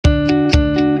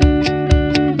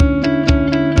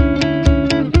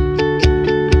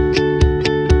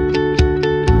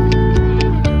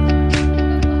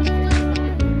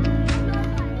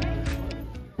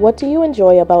What do you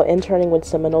enjoy about interning with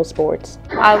Seminole Sports?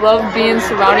 I love being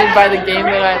surrounded by the game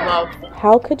that I love.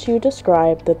 How could you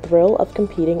describe the thrill of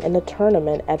competing in a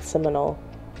tournament at Seminole?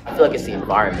 I feel like it's the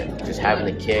environment, just having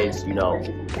the kids,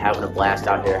 having a blast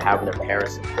out here, having their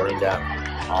parents supporting them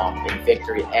in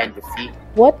victory and defeat.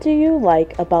 What do you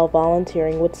like about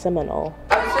volunteering with Seminole?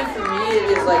 I would say for me,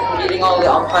 it is like meeting all the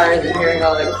umpires and hearing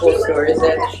all the cool stories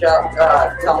they have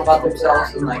to tell about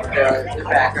themselves and like their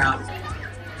background.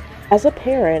 As a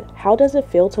parent, how does it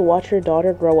feel to watch your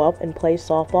daughter grow up and play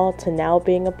softball to now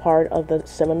being a part of the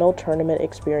Seminole tournament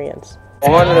experience?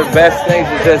 One of the best things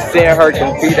is just seeing her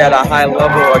compete at a high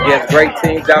level against great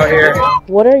teams out here.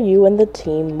 What are you and the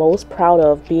team most proud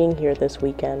of being here this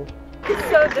weekend?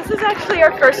 So this is actually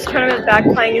our first tournament back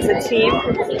playing as a team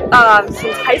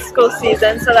since high school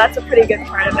season, so that's a pretty good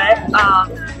part of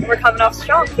it. We're coming off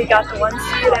strong. We got the 1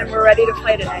 seed and we're ready to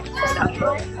play today.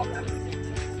 So.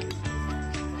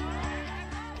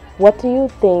 What do you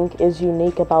think is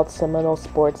unique about Seminole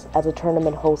Sports as a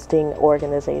tournament hosting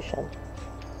organization?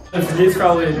 And for me, it's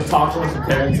probably talking with the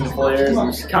parents and players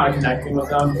and just kind of connecting with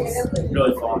them. It's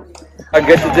really fun. I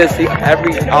get to just see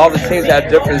all the teams have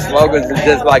different slogans and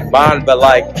just like bond, but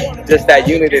like just that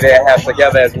unity they have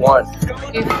together as one.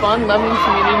 A fun, loving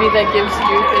community that gives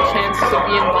youth a chance to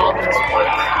be involved in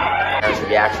sports. Parents'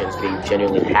 reactions, being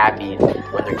genuinely happy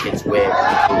when their kids win.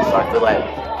 So I feel like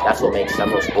that's what makes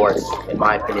Seminole Sports, in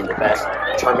my opinion, the best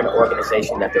tournament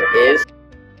organization that there is.